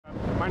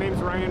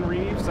name's Ryan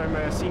Reeves. I'm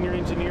a senior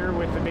engineer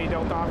with the Bay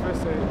Delta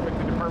office with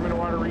the Department of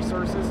Water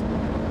Resources.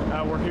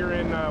 We're here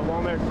in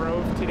Walnut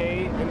Grove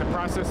today in the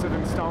process of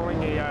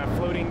installing a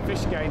floating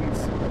fish guidance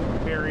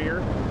barrier.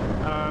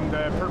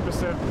 The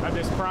purpose of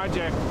this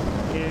project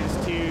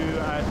is to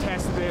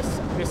test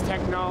this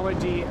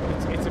technology,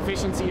 its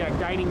efficiency at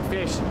guiding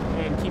fish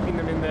and keeping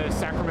them in the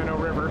Sacramento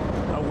River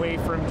away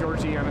from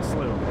Georgiana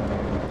Slough.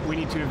 We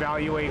need to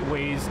evaluate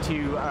ways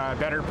to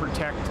better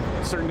protect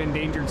certain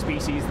endangered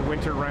species, the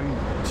winter run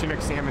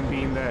Chinook salmon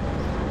being the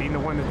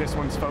one that this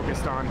one's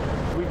focused on.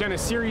 We've done a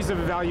series of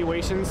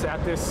evaluations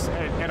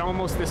at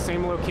almost the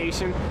same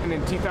location, and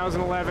in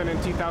 2011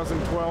 and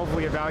 2012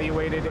 we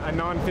evaluated a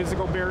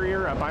non-physical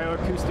barrier, a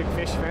bioacoustic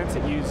fish fence.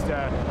 It used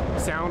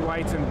sound,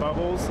 lights, and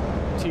bubbles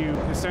to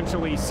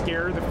essentially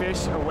scare the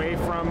fish away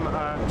from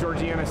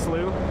Georgiana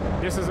Slough.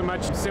 This is a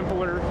much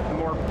simpler,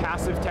 more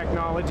passive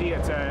technology.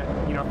 It's a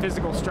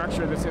physical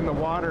structure that's in the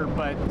water,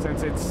 but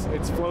since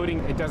it's floating,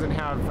 it doesn't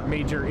have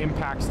major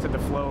impacts to the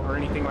flow or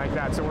anything like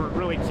that. So we're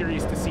really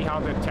curious to see how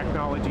the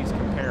technologies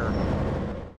compare.